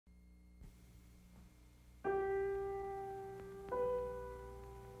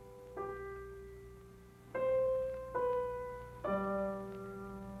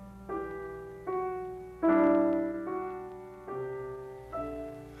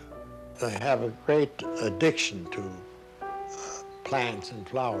I have a great addiction to plants and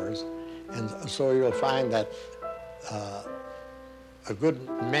flowers, and so you'll find that a good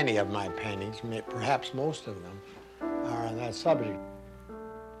many of my paintings, perhaps most of them, are on that subject.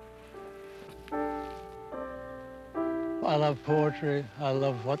 I love poetry. I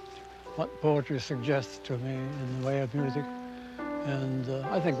love what poetry suggests to me in the way of music. And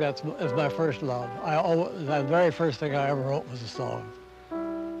I think that's my first love. The very first thing I ever wrote was a song.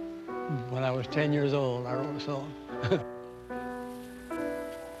 When I was 10 years old, I wrote a song.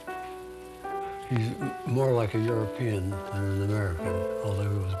 He's more like a European than an American, although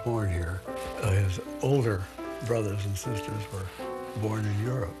he was born here. His older brothers and sisters were born in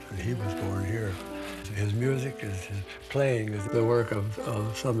Europe, and he was born here. His music, his playing is the work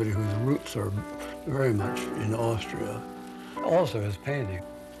of somebody whose roots are very much in Austria. Also his painting.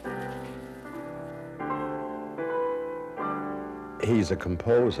 He's a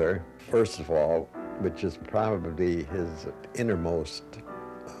composer, first of all, which is probably his innermost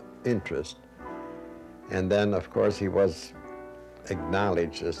interest. And then, of course, he was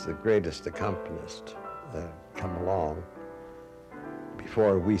acknowledged as the greatest accompanist come along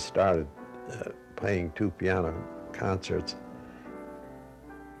before we started playing two piano concerts.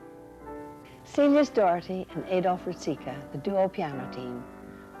 Celius Dougherty and Adolph Ruzicka, the duo piano team,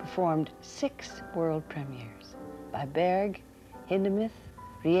 performed 6 world premieres by Berg, Hindemith,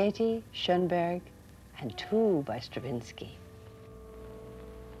 Rieti, Schoenberg, and 2 by Stravinsky.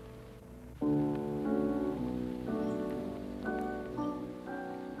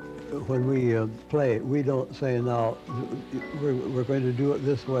 When we play, we don't say, now, we're going to do it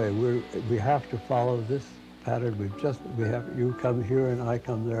this way. We have to follow this pattern. You come here and I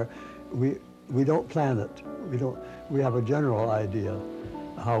come there. We don't plan it. We have a general idea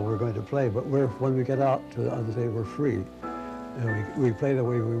how we're going to play, but when we get out to the other day, we're free. And we play the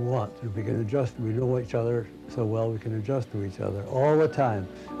way we want. And we can adjust. We know each other so well, we can adjust to each other all the time.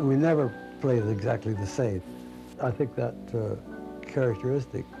 And we never play it exactly the same. I think that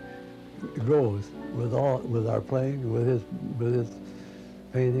characteristic goes with our playing, with his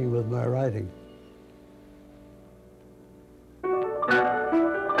painting, with my writing.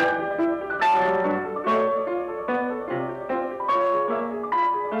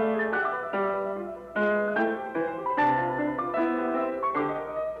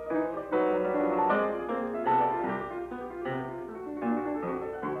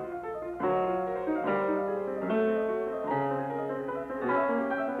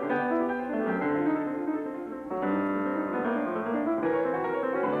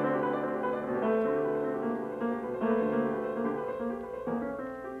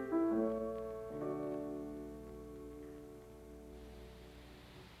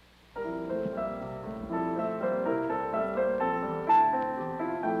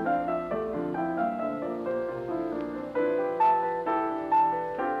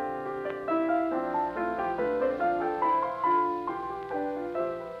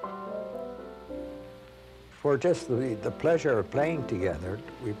 For just the pleasure of playing together,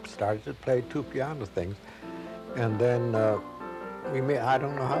 we started to play two piano things, and then I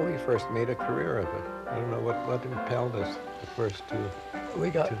don't know how we first made a career of it. I don't know what impelled us at first to. We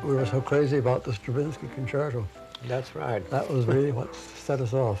were so crazy about the Stravinsky concerto. That's right. That was really what set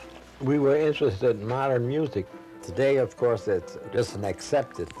us off. We were interested in modern music. Today, of course, it's just an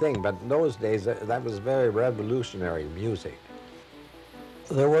accepted thing, but in those days, that was very revolutionary music.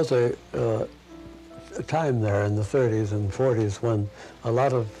 There was a time there in the 30s and 40s when a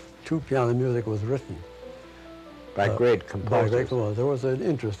lot of two-piano music was written. By great composers. There was an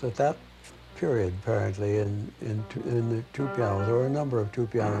interest at that period, apparently, in the two-piano. There were a number of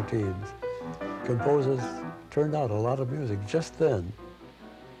two-piano teams. Composers turned out a lot of music just then.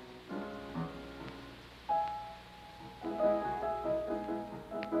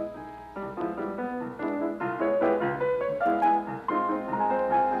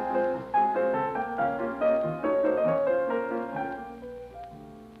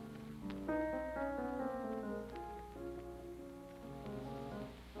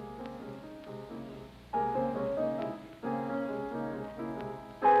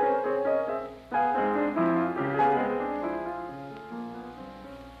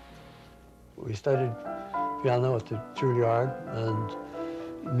 We studied piano at the Juilliard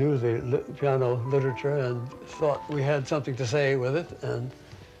and knew the piano literature and thought we had something to say with it, and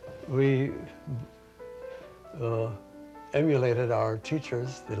we emulated our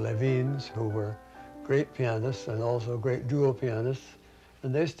teachers, the Levines, who were great pianists and also great duo pianists,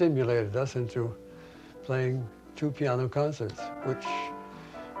 and they stimulated us into playing two piano concerts, which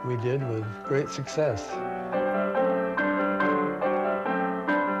we did with great success.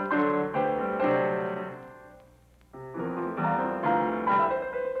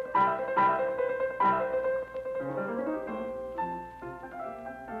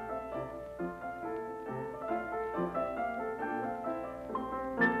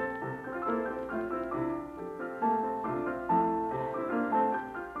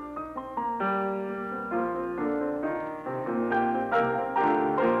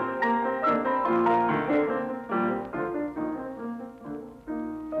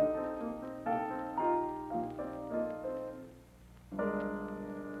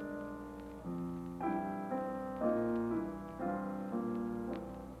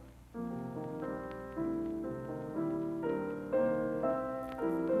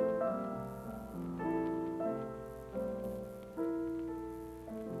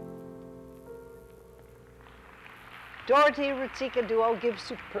 Dougherty and Ruzicka duo gives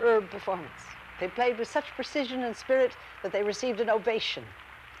superb performance. They played with such precision and spirit that they received an ovation,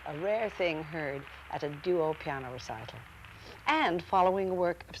 a rare thing heard at a duo piano recital, and following a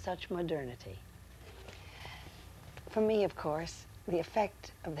work of such modernity. For me, of course, the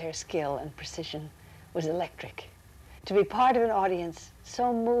effect of their skill and precision was electric. To be part of an audience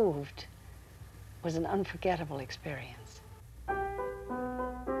so moved was an unforgettable experience.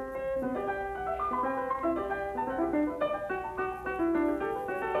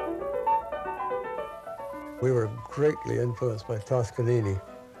 We were greatly influenced by Toscanini,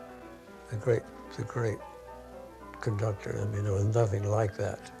 the great conductor. I mean, there was nothing like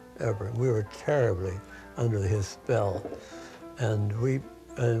that ever. We were terribly under his spell, and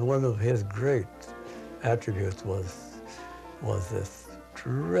one of his great attributes was this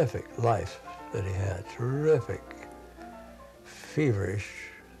terrific life that he had, terrific, feverish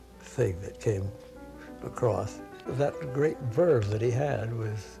thing that came across. That great verve that he had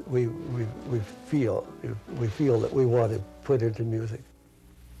was, we feel that we want to put into music.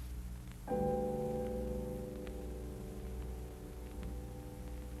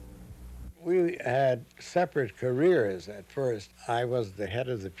 We had separate careers at first. I was the head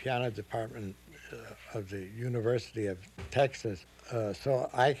of the piano department of the University of Texas. So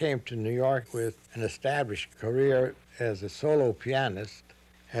I came to New York with an established career as a solo pianist.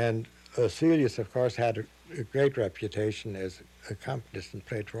 And Celius, of course, had a great reputation as accompanist and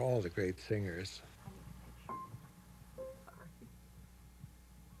played for all the great singers.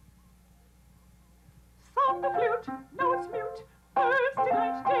 Sound the flute, now it's mute. Birds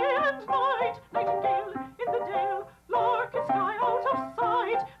delight day and night. Nightingale in the dale, lark in sky out of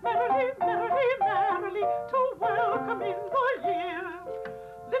sight. Merrily, merrily, merrily, to welcome in the year.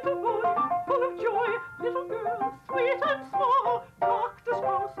 Little boy, full of joy, little girl, sweet and small, cactus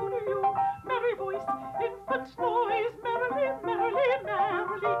crow, so do you. Merry voice, infant noise, merrily, merrily,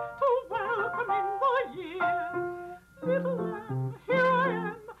 merrily, to welcome in the year. Little lamb, here I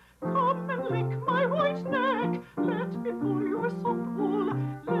am, come and lick my white neck. Let me pull your soft wool,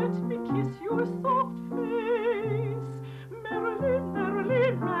 let me kiss your soft face. Merrily,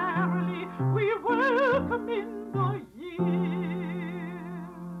 merrily, merrily, we welcome in the year.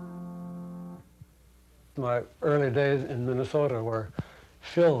 My early days in Minnesota were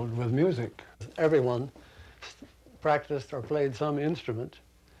filled with music. Everyone practiced or played some instrument.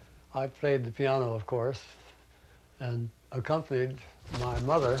 I played the piano, of course, and accompanied my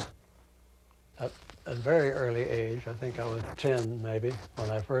mother at a very early age. I think I was 10 maybe when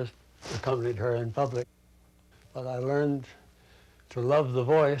I first accompanied her in public. But I learned to love the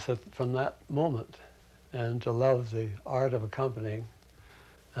voice from that moment and to love the art of accompanying.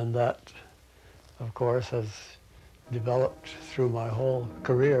 And that, of course, has developed through my whole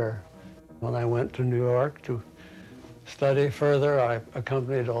career. When I went to New York to study further, I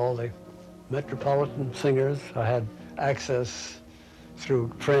accompanied all the metropolitan singers. I had access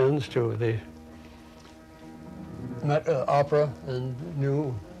through friends to the opera and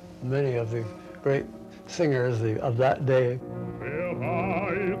knew many of the great singers of that day.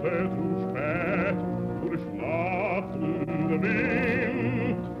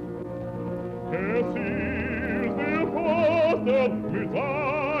 Mit seinem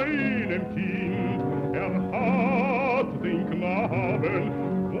Kind, hat den Knaben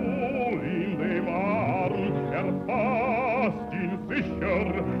wohl in dem Arm, fasst ihn sicher,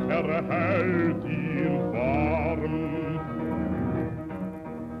 hält ihn warm.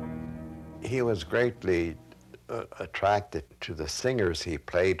 He was greatly attracted to the singers he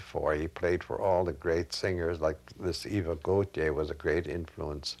played for. He played for all the great singers, like this Eva Gautier was a great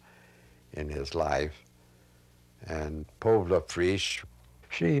influence in his life. And Pavla Frisch.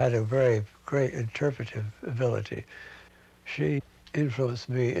 She had a very great interpretive ability. She influenced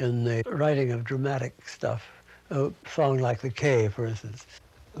me in the writing of dramatic stuff. A song like The Quay, for instance.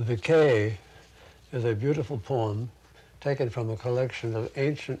 The Quay is a beautiful poem taken from a collection of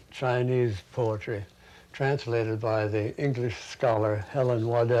ancient Chinese poetry, translated by the English scholar Helen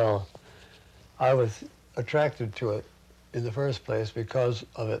Waddell. I was attracted to it in the first place because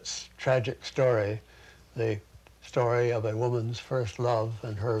of its tragic story, the story of a woman's first love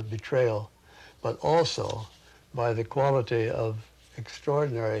and her betrayal, but also by the quality of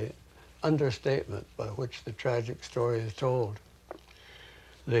extraordinary understatement by which the tragic story is told.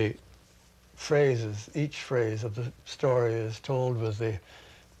 The phrases, each phrase of the story is told with the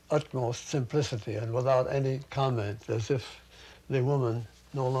utmost simplicity and without any comment, as if the woman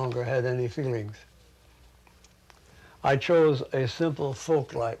no longer had any feelings. I chose a simple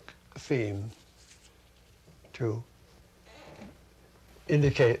folk-like theme to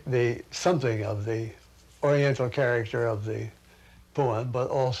indicate something of the oriental character of the poem, but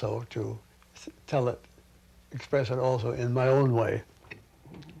also to tell it, express it also in my own way.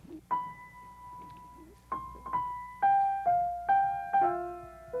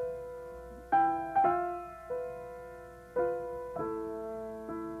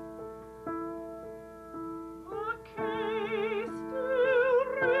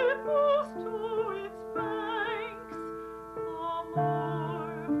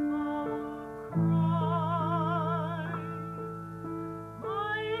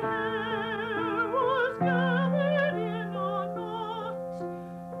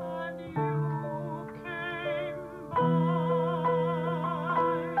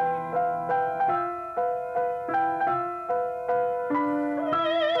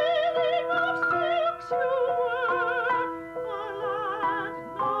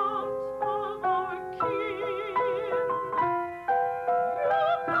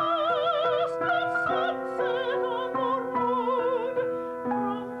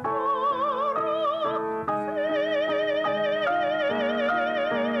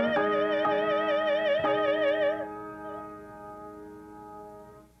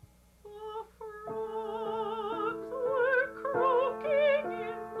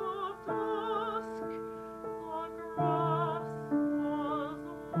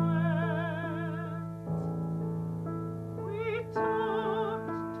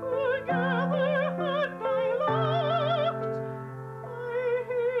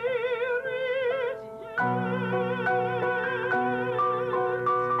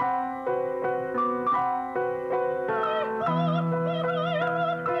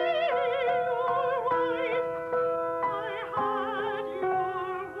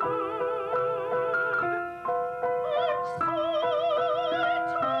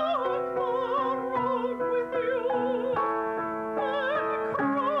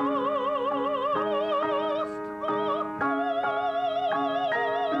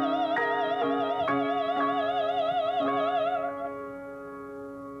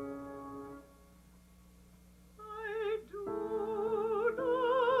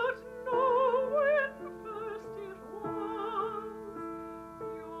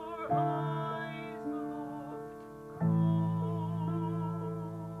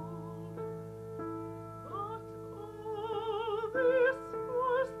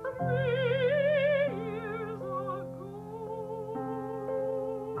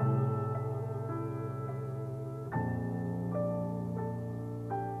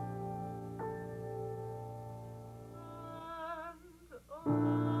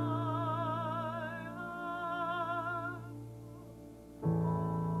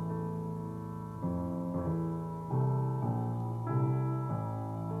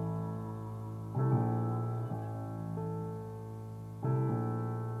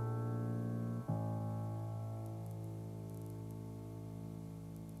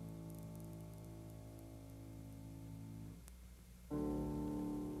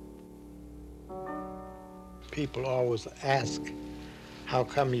 People always ask, how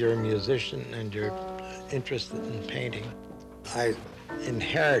come you're a musician and you're interested in painting? I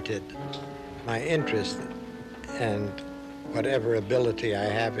inherited my interest and whatever ability I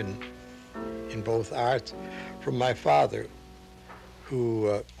have in both arts from my father,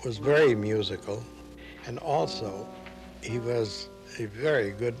 who was very musical, and also he was a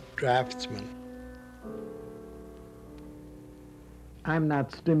very good draftsman. I'm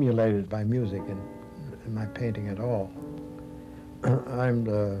not stimulated by music in my painting at all.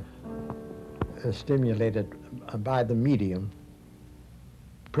 I'm stimulated by the medium,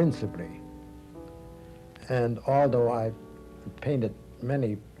 principally. And although I've painted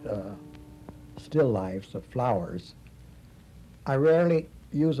many still lifes of flowers, I rarely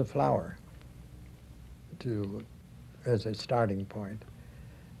use a flower as a starting point.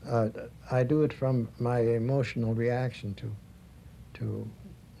 I do it from my emotional reaction to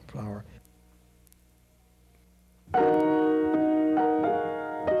flower.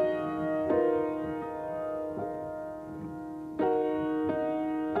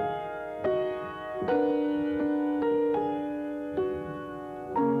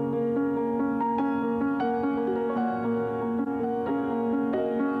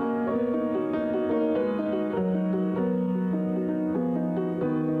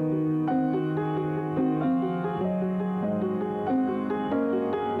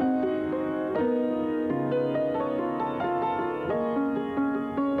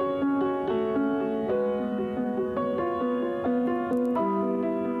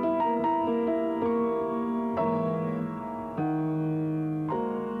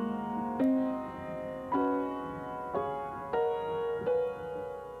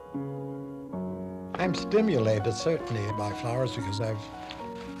 I'm stimulated certainly by flowers because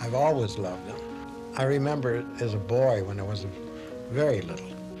I've always loved them. I remember as a boy when I was a very little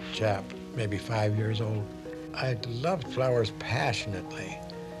chap, maybe 5 years old, I loved flowers passionately.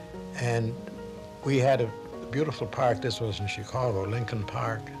 And we had a beautiful park. This was in Chicago, Lincoln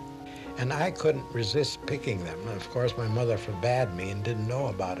Park. And I couldn't resist picking them. And of course, my mother forbade me and didn't know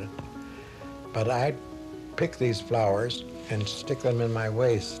about it. But I'd pick these flowers and stick them in my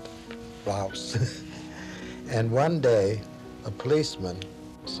waist blouse. And one day, a policeman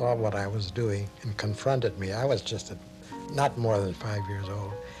saw what I was doing and confronted me. I was just not more than 5 years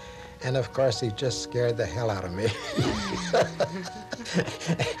old. And of course, he just scared the hell out of me.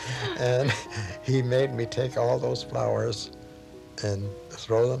 And he made me take all those flowers and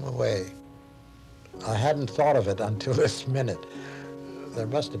throw them away. I hadn't thought of it until this minute. There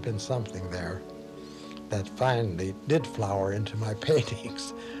must have been something there that finally did flower into my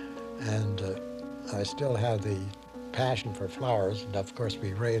paintings. And I still have the passion for flowers, and of course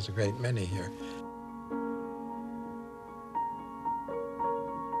we raise a great many here.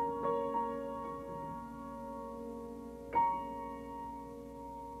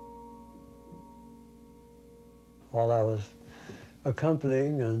 While I was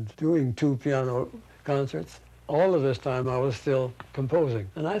accompanying and doing 2 piano concerts, all of this time I was still composing.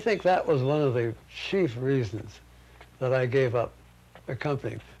 And I think that was one of the chief reasons that I gave up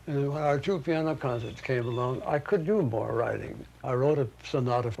accompanying. And when our 2 piano concerts came along, I could do more writing. I wrote a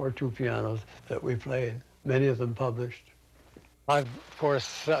sonata for 2 pianos that we played, many of them published. I've, of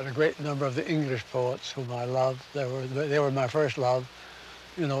course, had a great number of the English poets whom I loved. They were my first love.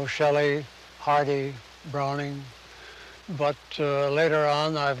 You know, Shelley, Hardy, Browning. But later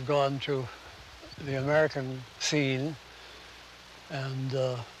on, I've gone to the American scene, and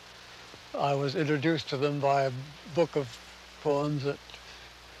I was introduced to them by a book of poems that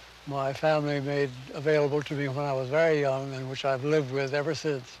my family made available to me when I was very young and which I've lived with ever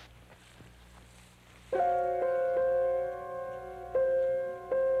since.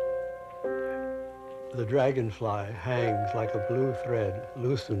 The dragonfly hangs like a blue thread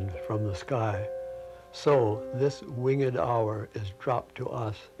loosened from the sky. So this winged hour is dropped to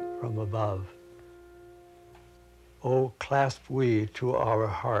us from above. Oh, clasp we to our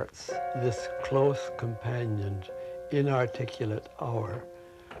hearts this close companioned, inarticulate hour,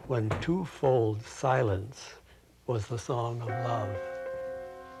 when twofold silence was the song of love.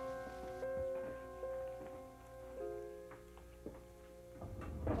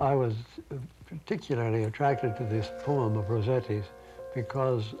 I was particularly attracted to this poem of Rossetti's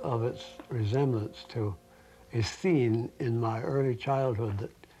because of its resemblance to a scene in my early childhood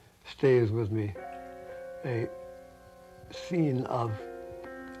that stays with me, a scene of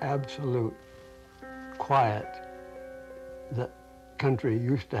absolute quiet that country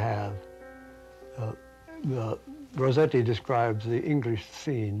used to have. Rossetti describes the English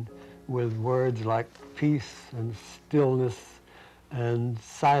scene with words like peace and stillness and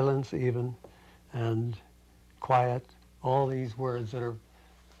silence even, and quiet, all these words that are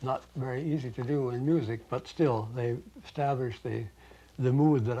not very easy to do in music, but still they establish the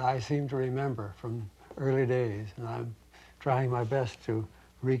mood that I seem to remember from early days, and I'm trying my best to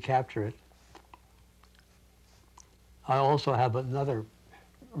recapture it. I also have another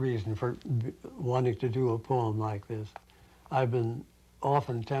reason for wanting to do a poem like this. I've been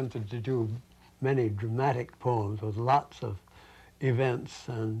often tempted to do many dramatic poems with lots of events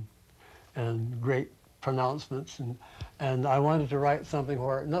and great pronouncements, and I wanted to write something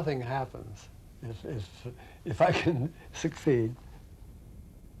where nothing happens, if I can succeed.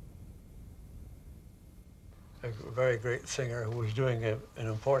 A very great singer who was doing an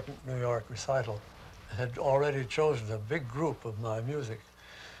important New York recital had already chosen a big group of my music,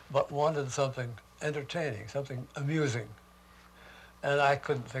 but wanted something entertaining, something amusing. And I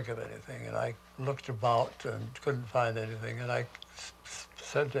couldn't think of anything, and I looked about and couldn't find anything, and I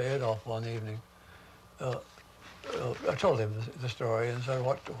said to Adolph one evening, I told him the story and said,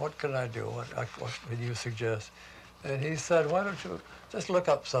 what can I do? What would you suggest? And he said, why don't you just look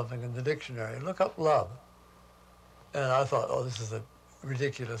up something in the dictionary, look up love. And I thought, oh, this is a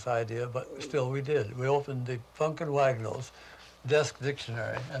ridiculous idea, but still we did. We opened the Funk and Wagnall's desk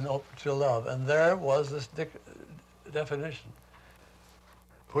dictionary and opened to love, and there was this definition,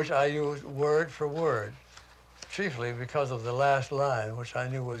 which I used word for word, chiefly because of the last line, which I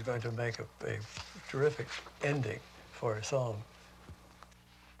knew was going to make a terrific ending for a song.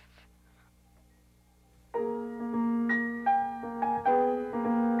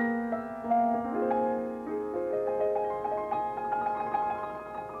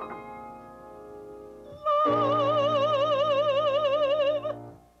 Love,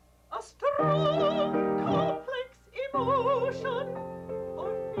 a strong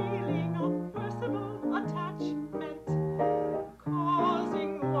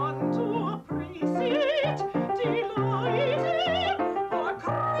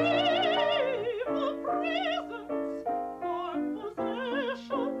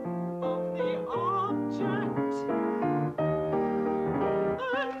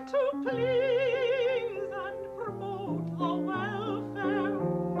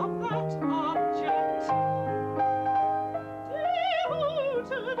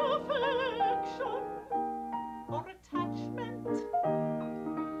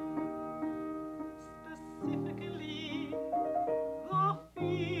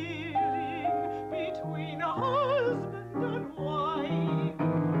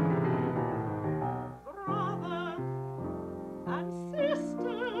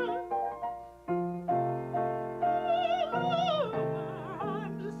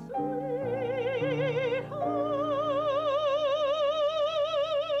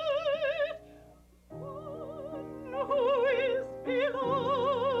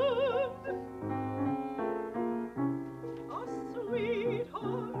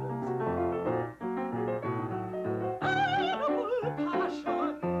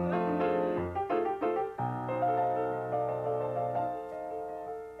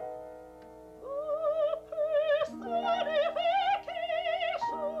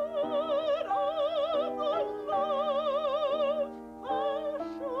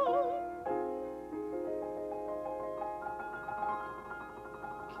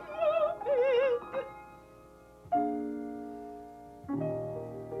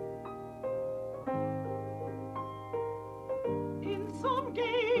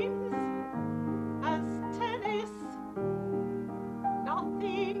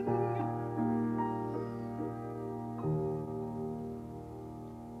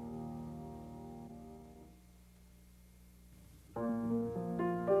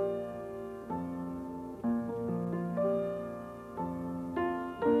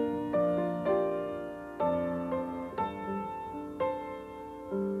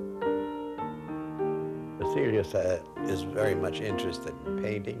Sirius is very much interested in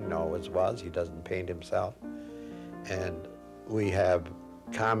painting, always was. He doesn't paint himself. And we have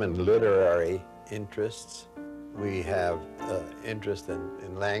common literary interests. We have interest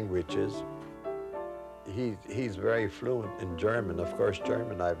in languages. He's very fluent in German. Of course,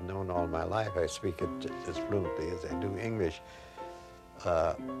 German I've known all my life. I speak it as fluently as I do English.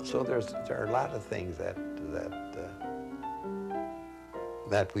 So there are a lot of things that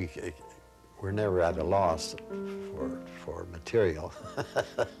we're never at a loss for material.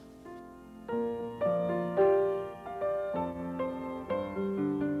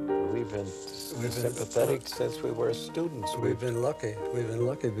 We've been sympathetic since we were students. We've been lucky. We've been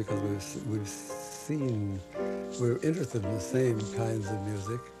lucky because we're interested in the same kinds of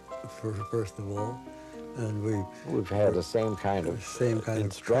music, first of all, and we've had the same kind of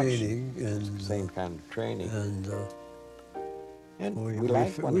training and same kind of training, and we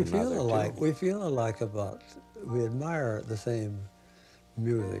like one another too. We feel alike about. We admire the same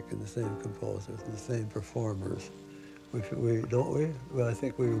music and the same composers and the same performers. Don't we? Well, I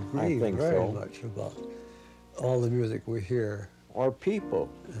think we agree very much about all the music we hear. Or people.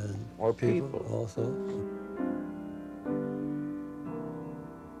 Or people also.